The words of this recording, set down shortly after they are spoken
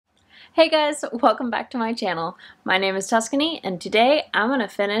Hey guys, welcome back to my channel. My name is Tuscany and today I'm gonna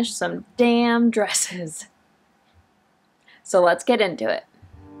finish some damn dresses. So let's get into it.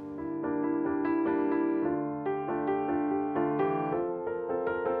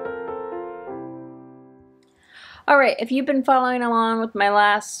 Alright, if you've been following along with my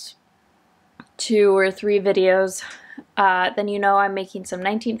last 2 or 3 videos, then you know I'm making some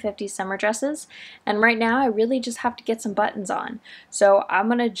 1950s summer dresses, and right now I really just have to get some buttons on. So I'm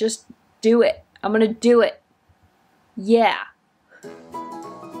gonna just do it. I'm gonna do it. Yeah.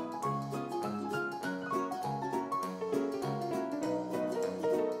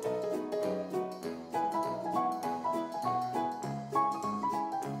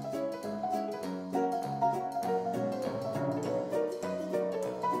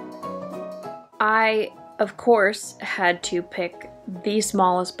 I, of course, had to pick the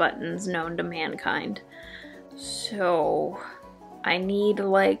smallest buttons known to mankind. So I need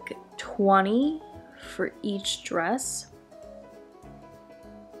like 20 for each dress.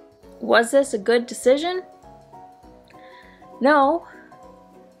 Was this a good decision? No,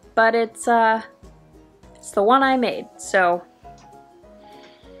 but it's the one I made, so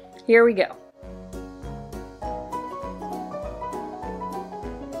here we go.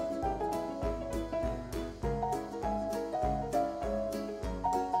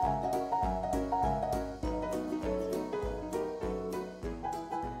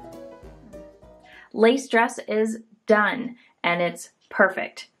 Lace dress is done and it's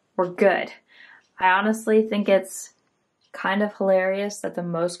perfect. We're good. I honestly think it's kind of hilarious that the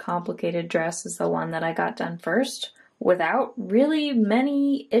most complicated dress is the one that I got done first without really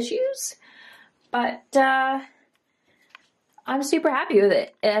many issues, but I'm super happy with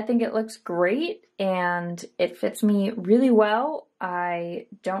it. I think it looks great and it fits me really well. I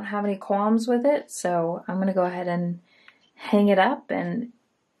don't have any qualms with it, so I'm gonna go ahead and hang it up and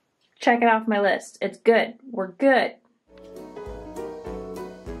check it off my list. It's good. We're good.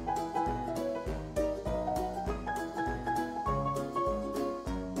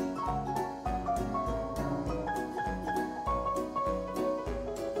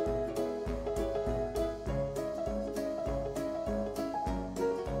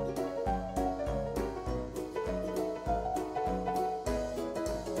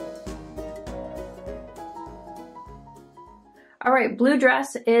 Alright, blue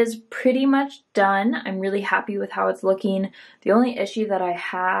dress is pretty much done. I'm really happy with how it's looking. The only issue that I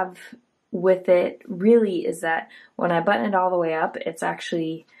have with it really is that when I button it all the way up, it's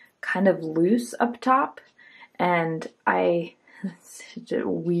actually kind of loose up top, and it's such a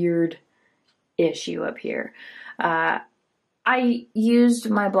weird issue up here. I used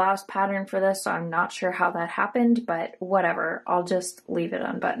my blouse pattern for this, so I'm not sure how that happened, but whatever. I'll just leave it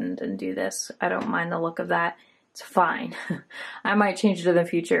unbuttoned and do this. I don't mind the look of that. It's fine. I might change it in the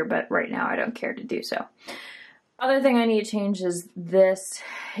future, but right now I don't care to do so. Other thing I need to change is this.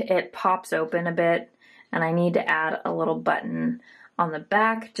 It pops open a bit, and I need to add a little button on the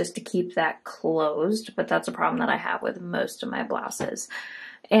back just to keep that closed, but that's a problem that I have with most of my blouses.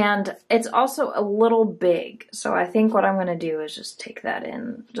 And it's also a little big, so I think what I'm going to do is just take that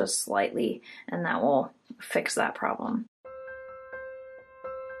in just slightly, and that will fix that problem.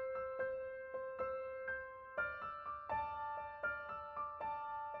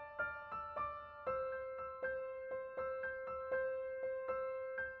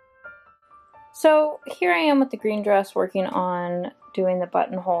 So here I am with the green dress working on doing the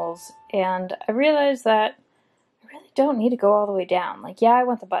buttonholes, and I realized that I really don't need to go all the way down. Like, yeah, I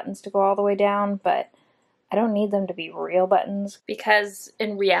want the buttons to go all the way down, but I don't need them to be real buttons, because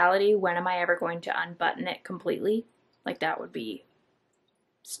in reality, when am I ever going to unbutton it completely? Like, that would be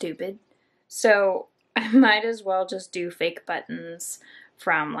stupid. So I might as well just do fake buttons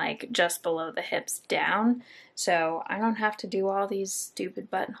from like just below the hips down, so I don't have to do all these stupid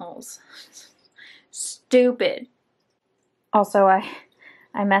buttonholes. Stupid. Also,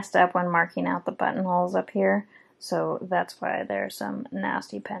 I messed up when marking out the buttonholes up here, so that's why there's some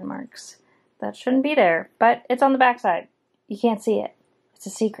nasty pen marks. That shouldn't be there, but it's on the back side. You can't see it. It's a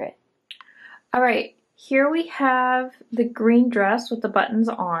secret. Alright, here we have the green dress with the buttons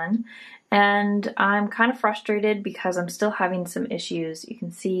on, and I'm kind of frustrated because I'm still having some issues. You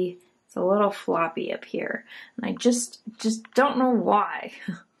can see it's a little floppy up here, and I just don't know why.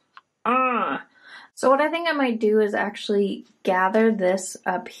 So what I think I might do is actually gather this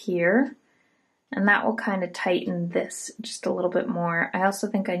up here, and that will kind of tighten this just a little bit more. I also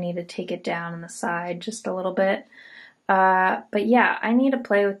think I need to take it down on the side just a little bit. But yeah, I need to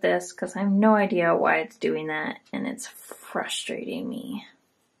play with this because I have no idea why it's doing that, and it's frustrating me.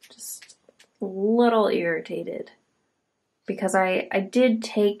 Just a little irritated because I did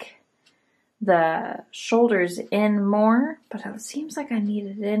take the shoulders in more, but it seems like I need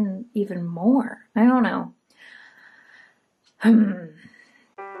it in even more. I don't know.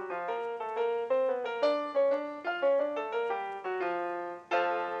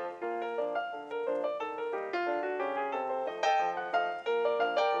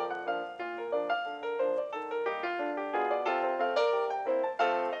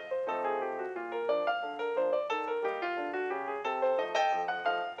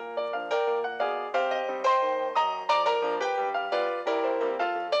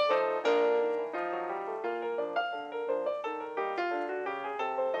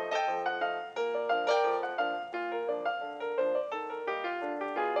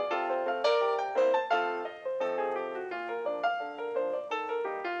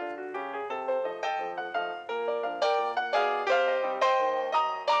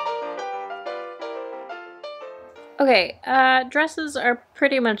 Okay, dresses are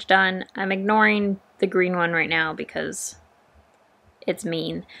pretty much done. I'm ignoring the green one right now because it's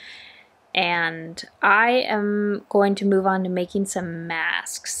mean. And I am going to move on to making some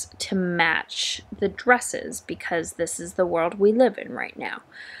masks to match the dresses because this is the world we live in right now.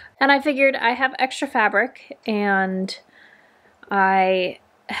 And I figured I have extra fabric and I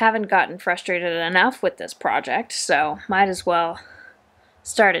haven't gotten frustrated enough with this project, so might as well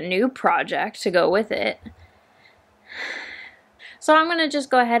start a new project to go with it. So I'm going to just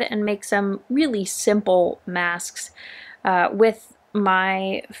go ahead and make some really simple masks with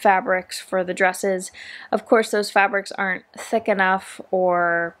my fabrics for the dresses. Of course, those fabrics aren't thick enough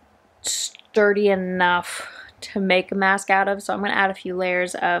or sturdy enough to make a mask out of, so I'm going to add a few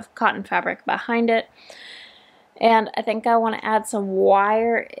layers of cotton fabric behind it. And I think I want to add some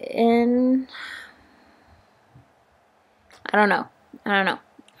wire in. I don't know.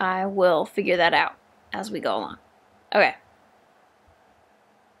 I will figure that out as we go along. Okay.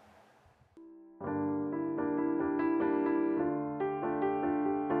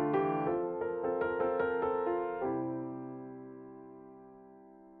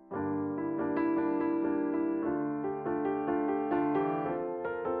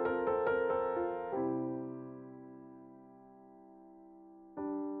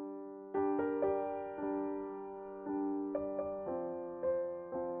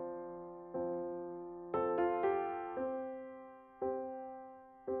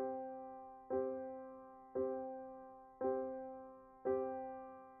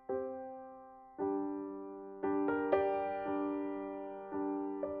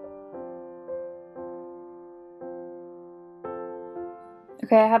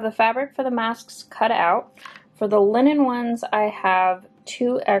 Okay, I have the fabric for the masks cut out. For the linen ones, I have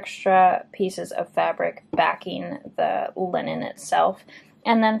 2 extra pieces of fabric backing the linen itself.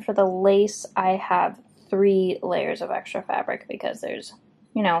 And then for the lace, I have 3 layers of extra fabric because there's,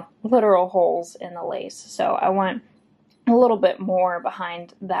 you know, literal holes in the lace. So I want a little bit more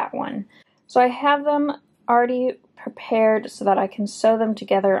behind that one. So I have them already prepared so that I can sew them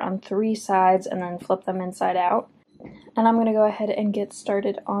together on 3 sides and then flip them inside out. And I'm going to go ahead and get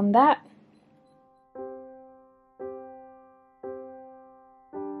started on that.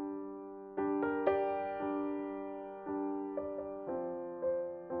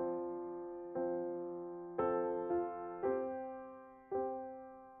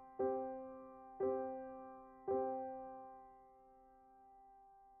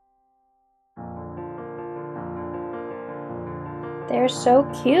 They're so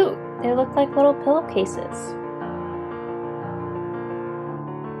cute. They look like little pillowcases.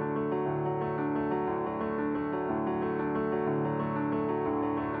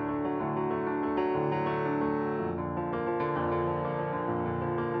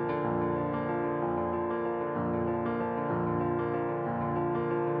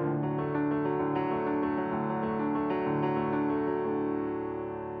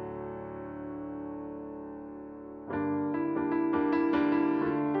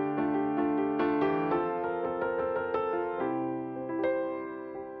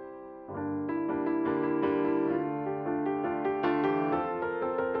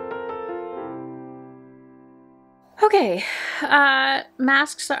 Okay,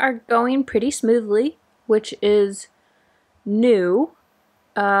 masks are going pretty smoothly, which is new,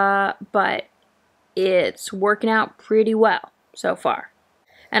 but it's working out pretty well so far.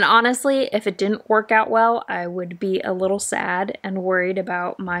 And honestly, if it didn't work out well, I would be a little sad and worried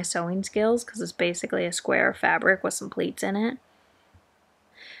about my sewing skills because it's basically a square of fabric with some pleats in it.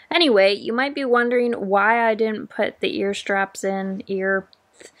 Anyway, you might be wondering why I didn't put the ear straps in, ear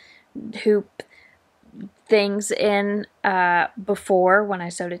hoop things in before when I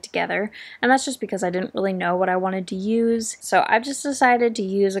sewed it together, and that's just because I didn't really know what I wanted to use. So I've just decided to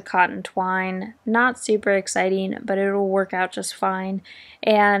use a cotton twine. Not super exciting, but it'll work out just fine.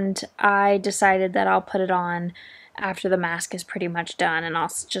 And I decided that I'll put it on after the mask is pretty much done, and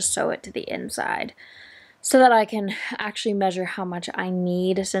I'll just sew it to the inside so that I can actually measure how much I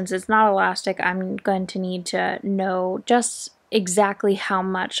need. Since it's not elastic, I'm going to need to know just exactly how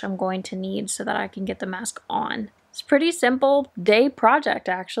much I'm going to need so that I can get the mask on. It's a pretty simple day project,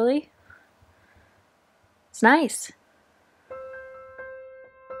 actually. It's nice.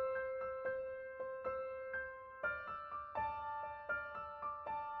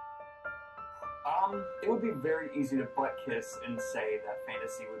 It would be very easy to butt kiss and say that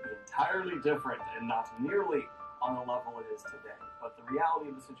fantasy would be entirely different and not nearly on the level it is today. But the reality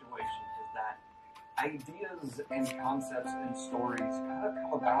of the situation is that ideas and concepts and stories kind of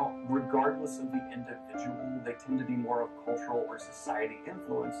come about regardless of the individual. They tend to be more of cultural or society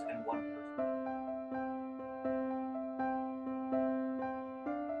influence in one person.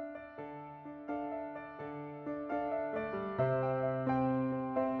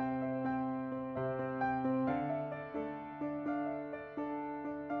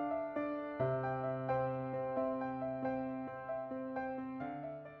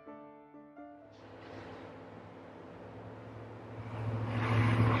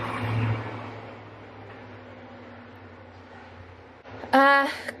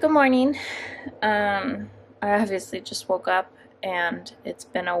 Good morning. I obviously just woke up and it's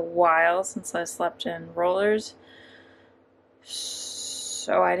been a while since I slept in rollers,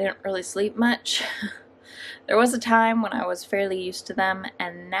 so I didn't really sleep much. There was a time when I was fairly used to them,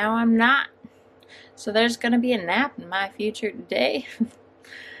 and now I'm not. So there's gonna be a nap in my future today.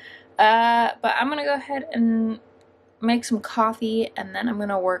 But I'm gonna go ahead and make some coffee, and then I'm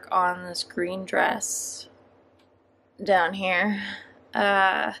gonna work on this green dress down here.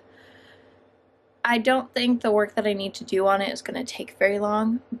 I don't think the work that I need to do on it is going to take very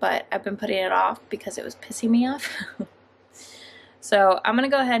long, but I've been putting it off because it was pissing me off. So I'm going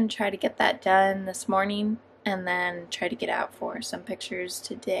to go ahead and try to get that done this morning, and then try to get out for some pictures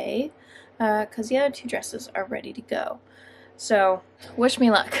today, because the other two dresses are ready to go. So wish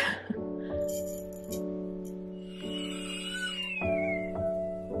me luck.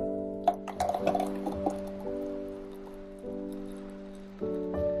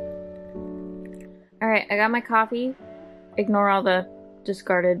 Alright, I got my coffee. Ignore all the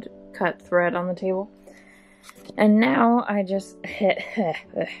discarded cut thread on the table. And now I just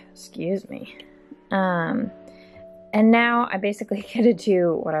excuse me. And now I basically get to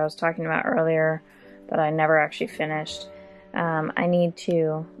do what I was talking about earlier that I never actually finished. I need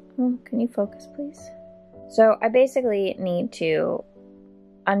to, can you focus please? So I basically need to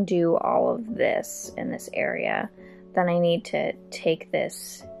undo all of this in this area. Then I need to take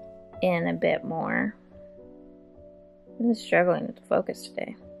this in a bit more. I'm struggling with the focus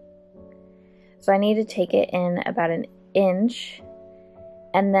today. So I need to take it in about an inch,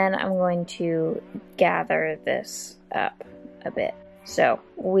 and then I'm going to gather this up a bit. So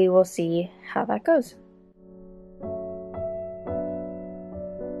we will see how that goes.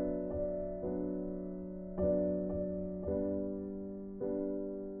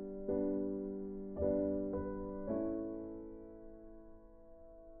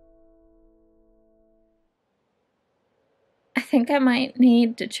 I think I might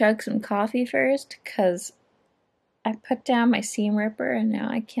need to chug some coffee first, because I put down my seam ripper and now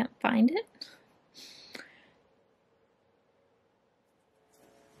I can't find it.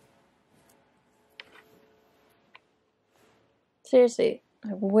 Seriously,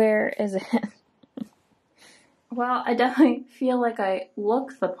 where is it? Well, I definitely feel like I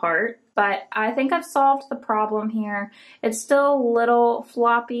look the part, but I think I've solved the problem here. It's still a little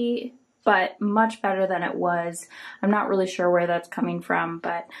floppy, but much better than it was. I'm not really sure where that's coming from,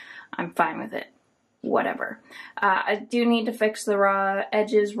 but I'm fine with it. Whatever. I do need to fix the raw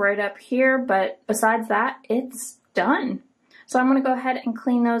edges right up here, but besides that, it's done. So I'm gonna go ahead and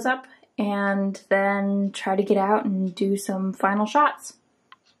clean those up and then try to get out and do some final shots.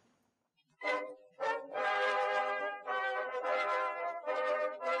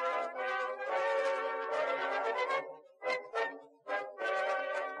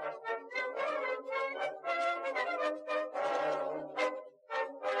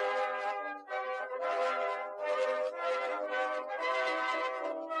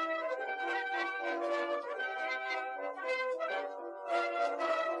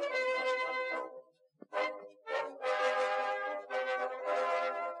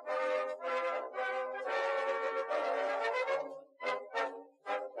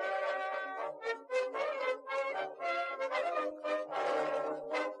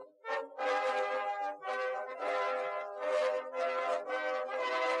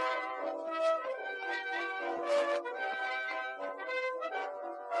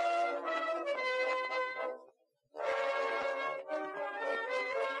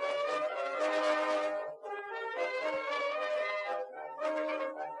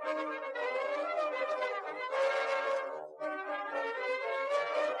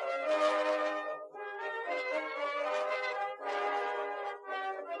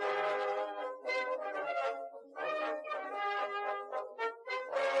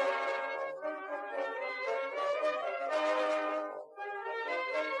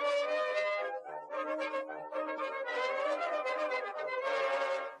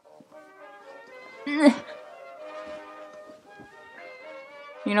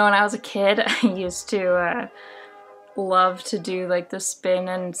 You know, when I was a kid, I used to love to do like the spin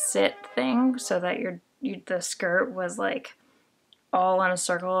and sit thing so that the skirt was like all in a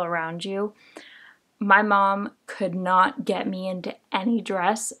circle around you. My mom could not get me into any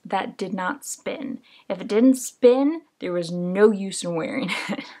dress that did not spin. If it didn't spin, there was no use in wearing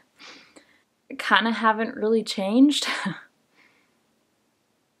it. Kind of haven't really changed.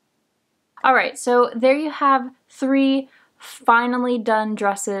 Alright, so there you have 3 finally done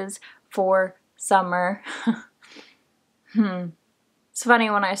dresses for summer. It's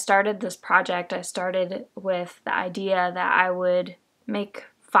funny, when I started this project, I started with the idea that I would make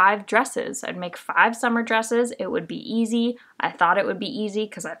 5 dresses. I'd make 5 summer dresses. It would be easy. I thought it would be easy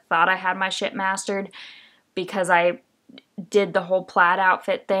because I thought I had my shit mastered because I did the whole plaid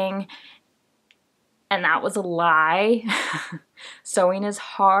outfit thing. And that was a lie. Sewing is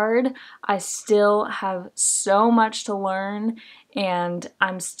hard. I still have so much to learn, and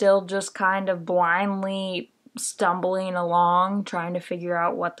I'm still just kind of blindly stumbling along trying to figure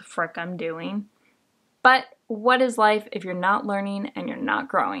out what the frick I'm doing. But what is life if you're not learning and you're not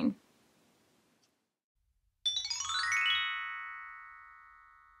growing?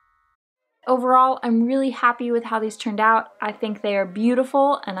 Overall, I'm really happy with how these turned out. I think they are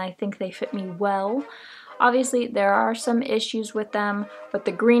beautiful and I think they fit me well. Obviously, there are some issues with them. With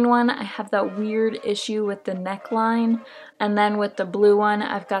the green one, I have that weird issue with the neckline. And then with the blue one,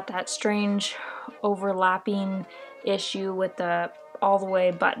 I've got that strange overlapping issue with the all the way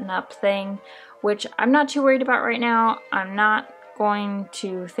button-up thing, which I'm not too worried about right now. I'm not going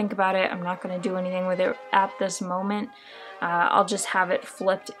to think about it. I'm not going to do anything with it at this moment. I'll just have it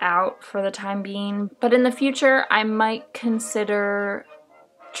flipped out for the time being. But in the future, I might consider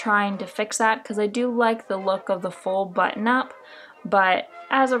trying to fix that because I do like the look of the full button-up. But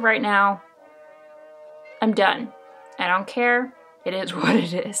as of right now, I'm done. I don't care. It is what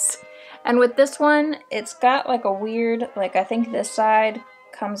it is. And with this one, it's got like a weird, like I think this side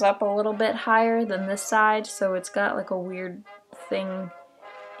comes up a little bit higher than this side, so it's got like a weird thing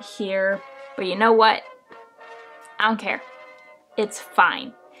here. But you know what? I don't care. It's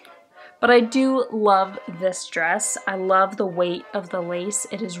fine. But I do love this dress. I love the weight of the lace.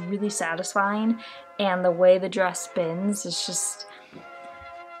 It is really satisfying, and the way the dress spins is just,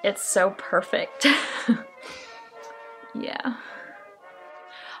 it's so perfect. Yeah.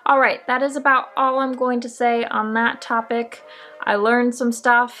 Alright, that is about all I'm going to say on that topic. I learned some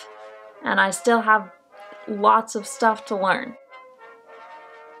stuff, and I still have lots of stuff to learn.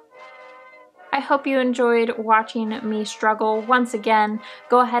 I hope you enjoyed watching me struggle. Once again,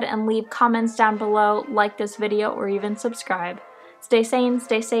 go ahead and leave comments down below, like this video, or even subscribe. Stay sane,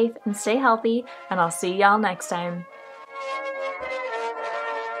 stay safe, and stay healthy, and I'll see y'all next time.